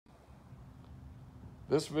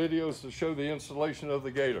This video is to show the installation of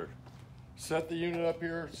the gator. Set the unit up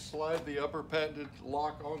here, slide the upper patented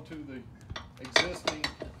lock onto the existing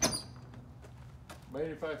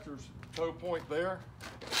manufacturer's toe point there.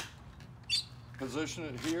 Position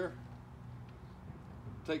it here.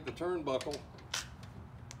 Take the turnbuckle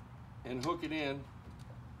and hook it in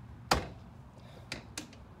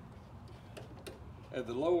at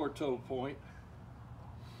the lower toe point,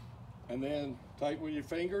 and then tighten with your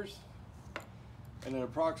fingers, and then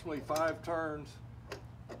approximately 5 turns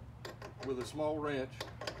with a small wrench.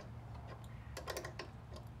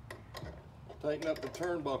 Tighten up the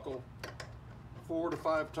turnbuckle 4 to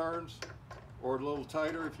 5 turns, or a little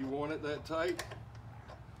tighter if you want it that tight.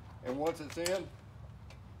 And once it's in,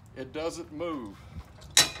 it doesn't move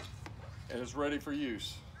and it's ready for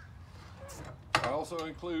use. I also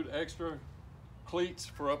include extra cleats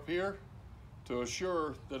for up here to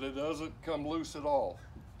assure that it doesn't come loose at all.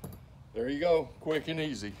 There you go, quick and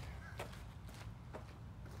easy.